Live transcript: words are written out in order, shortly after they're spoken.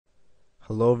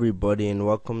Hello everybody and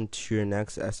welcome to your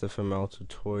next Sfml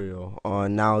tutorial.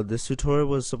 Now this tutorial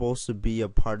was supposed to be a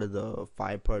part of the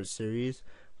 5-part series,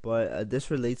 but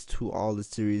this relates to all the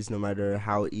series no matter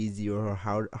how easy or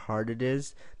how hard it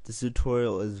is. This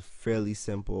tutorial is fairly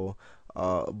simple,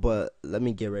 but let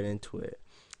me get right into it.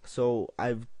 So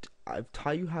I've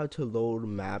taught you how to load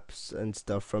maps and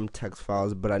stuff from text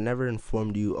files, but I never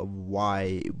informed you of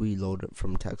why we load it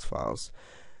from text files.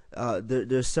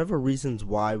 There's several reasons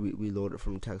why we load it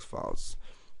from text files.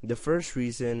 The first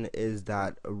reason is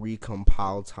that a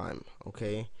recompile time.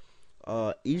 Okay,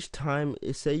 each time,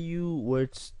 say you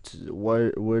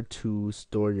were to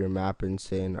store your map in,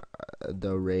 say, in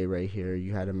the array right here.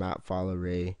 You had a map file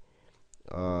array,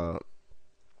 uh,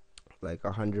 like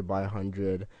 100 by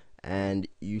 100, and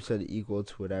you said equal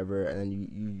to whatever, and then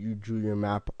you drew your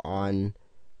map on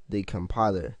the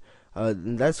compiler.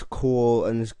 That's cool,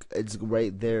 and it's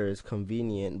right there. It's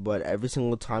convenient, but every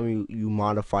single time you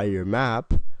modify your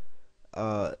map,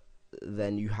 uh,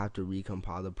 then you have to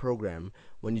recompile the program.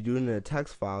 When you do it in a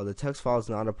text file, the text file is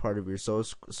not a part of your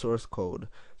source code,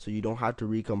 so you don't have to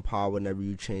recompile whenever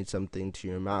you change something to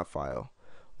your map file.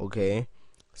 Okay.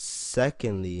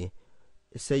 Secondly,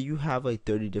 say you have like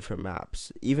 30 different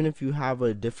maps. Even if you have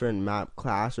a different map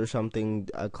class or something,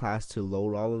 a class to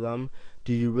load all of them,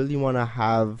 do you really want to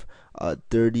have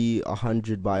 30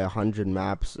 100 by 100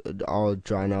 maps all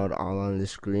drawn out all on the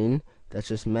screen? That's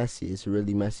just messy. It's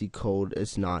really messy code.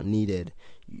 It's not needed.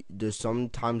 There's some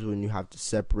times when you have to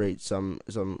separate some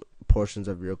portions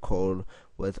of your code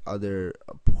with other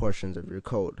portions of your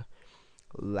code.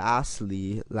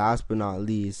 Lastly, last but not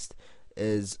least,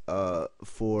 is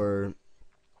for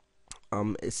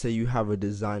say you have a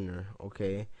designer,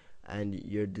 okay, and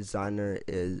your designer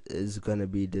is gonna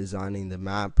be designing the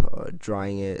map,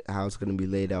 drawing it, how it's gonna be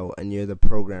laid out, and you're the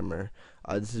programmer.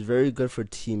 This is very good for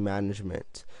team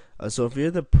management. So if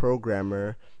you're the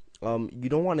programmer, you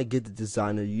don't want to give the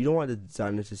designer, you don't want the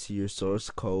designer to see your source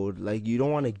code. Like, you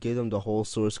don't want to give them the whole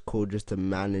source code just to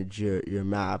manage your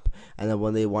map, and then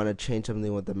when they want to change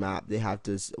something with the map, they have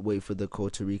to wait for the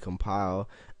code to recompile,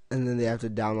 and then they have to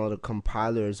download a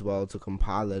compiler as well to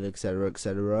compile it, etc.,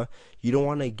 etc. You don't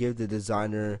want to give the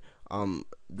designer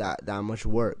that much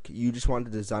work. You just want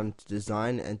the designer to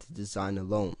design, and to design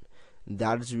alone.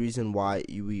 That is the reason why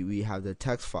we have the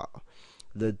text file.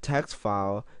 The text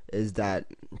file is that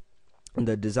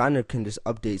the designer can just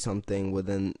update something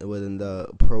within the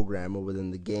program or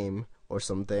within the game or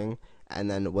something, and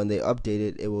then when they update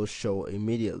it, it will show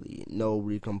immediately. No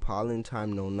recompiling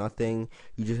time, no nothing.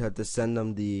 You just have to send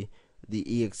them the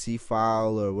exe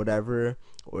file or whatever,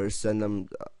 or send them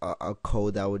a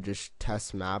code that would just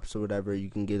test maps or whatever. You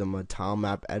can give them a tile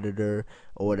map editor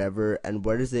or whatever, and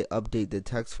where does they update the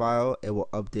text file? It will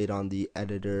update on the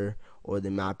editor or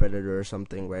the map editor or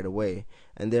something right away,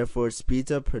 and therefore it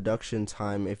speeds up production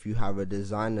time if you have a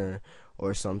designer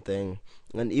or something.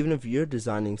 And even if you're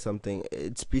designing something,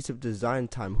 it speeds up design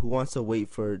time. Who wants to wait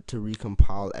for it to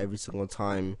recompile every single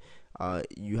time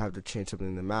you have to change something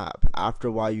in the map? After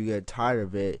a while, you get tired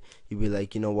of it. You'd be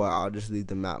like, you know what, I'll just leave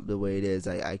the map the way it is.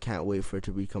 I can't wait for it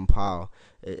to recompile.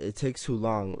 It takes too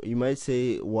long. You might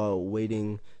say, well,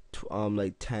 waiting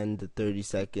like 10 to 30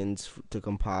 seconds to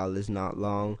compile is not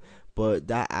long, but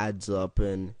that adds up,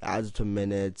 and adds up to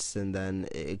minutes, and then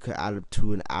it could add up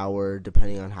to an hour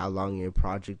depending on how long your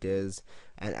project is.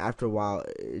 And after a while,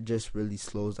 it just really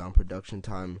slows down production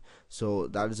time. So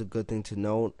that is a good thing to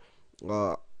note.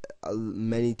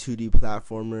 Many 2D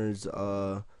platformers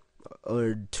or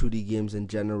 2D games in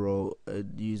general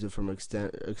use it from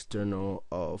external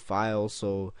files,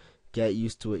 so get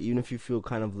used to it. Even if you feel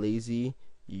kind of lazy,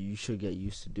 you should get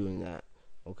used to doing that.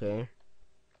 Okay,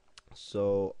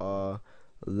 so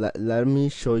let me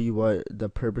show you what the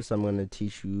purpose I'm going to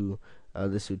teach you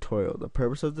this tutorial. The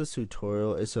purpose of this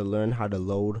tutorial is to learn how to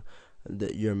load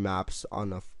your maps on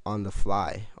the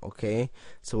fly. Okay,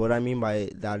 so what I mean by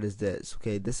that is this.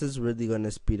 Okay, this is really going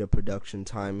to speed up production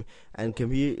time, and can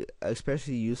be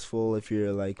especially useful if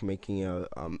you're like making a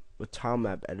tile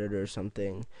map editor or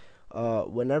something.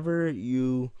 Whenever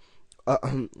you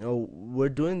we're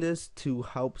doing this to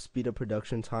help speed up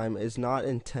production time. It's not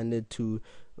intended to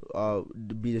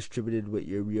be distributed with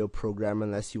your real program,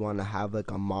 unless you want to have like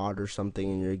a mod or something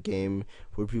in your game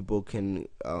where people can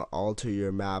alter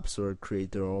your maps or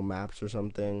create their own maps or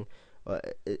something.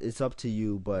 It's up to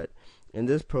you, but in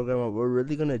this program, what we're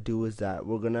really gonna do is that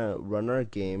we're gonna run our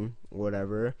game,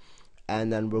 whatever,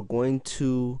 and then we're going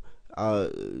to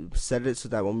set it so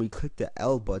that when we click the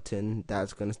L button,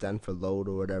 that's going to stand for load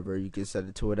or whatever. You can set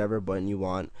it to whatever button you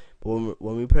want, but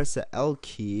when we press the L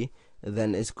key,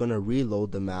 then it's gonna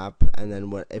reload the map, and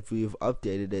then if we've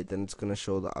updated it, then it's gonna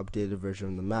show the updated version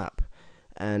of the map.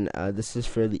 And this is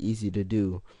fairly easy to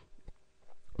do.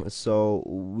 So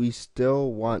we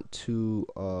still want to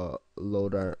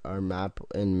load our map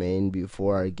in main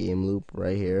before our game loop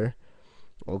right here.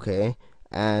 Okay,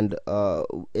 and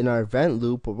in our event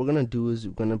loop, what we're gonna do is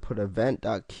we're gonna put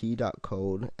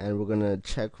event.key.code, and we're gonna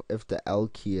check if the L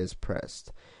key is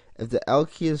pressed. If the L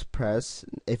key is pressed,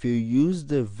 if you use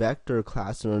the vector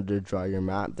class in order to draw your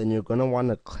map, then you're gonna want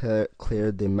to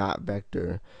clear the map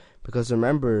vector, because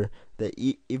remember that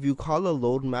if you call a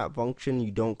load map function,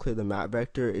 you don't clear the map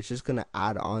vector, it's just gonna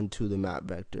add on to the map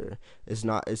vector. It's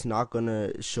not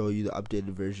gonna show you the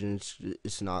updated version.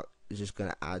 It's just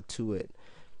gonna add to it.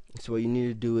 So what you need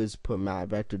to do is put map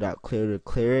vector.clear to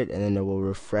clear it, and then it will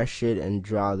refresh it and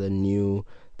draw the new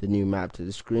map to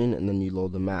the screen, and then you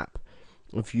load the map.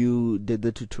 If you did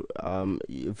the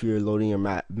if you're loading your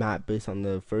map based on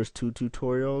the first two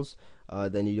tutorials,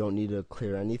 then you don't need to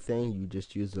clear anything. You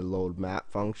just use the load map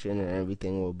function, and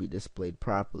everything will be displayed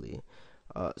properly.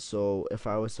 So if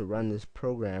I was to run this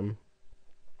program,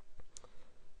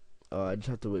 I just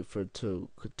have to wait for it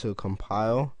to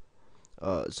compile.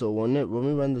 So when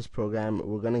we run this program,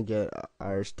 we're gonna get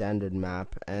our standard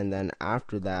map, and then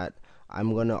after that,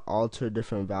 I'm gonna alter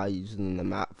different values in the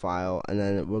map file, and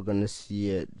then we're gonna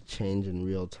see it change in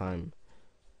real time.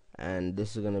 And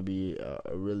this is gonna be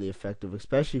really effective,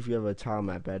 especially if you have a tile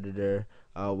map editor.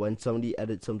 When somebody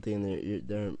edits something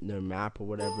in their map or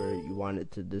whatever, you want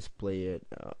it to display it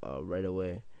right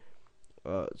away.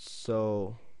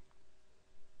 So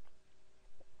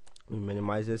we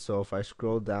minimize it. So if I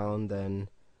scroll down, then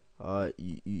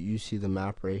you see the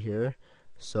map right here.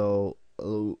 So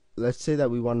let's say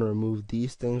that we want to remove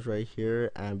these things right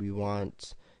here, and we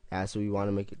want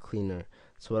to make it cleaner.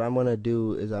 So what I'm gonna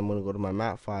do is I'm gonna go to my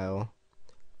map file,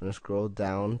 I'm gonna scroll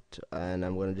down and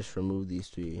I'm gonna just remove these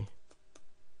three.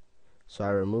 So I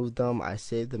removed them, I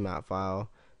saved the map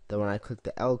file, then when I click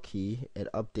the L key, it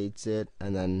updates it,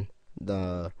 and then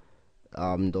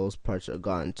those parts are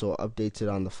gone. So it updates it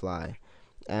on the fly.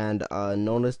 And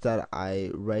notice that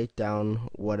I write down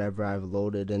whatever I've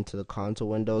loaded into the console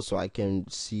window, so I can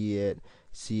see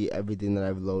everything that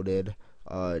I've loaded,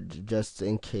 just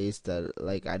in case that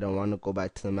I don't want to go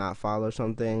back to the map file or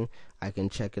something. I can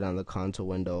check it on the console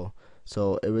window.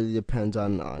 So it really depends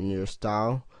on your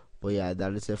style. But yeah,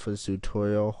 that is it for this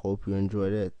tutorial. Hope you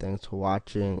enjoyed it. Thanks for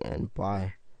watching, and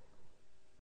bye.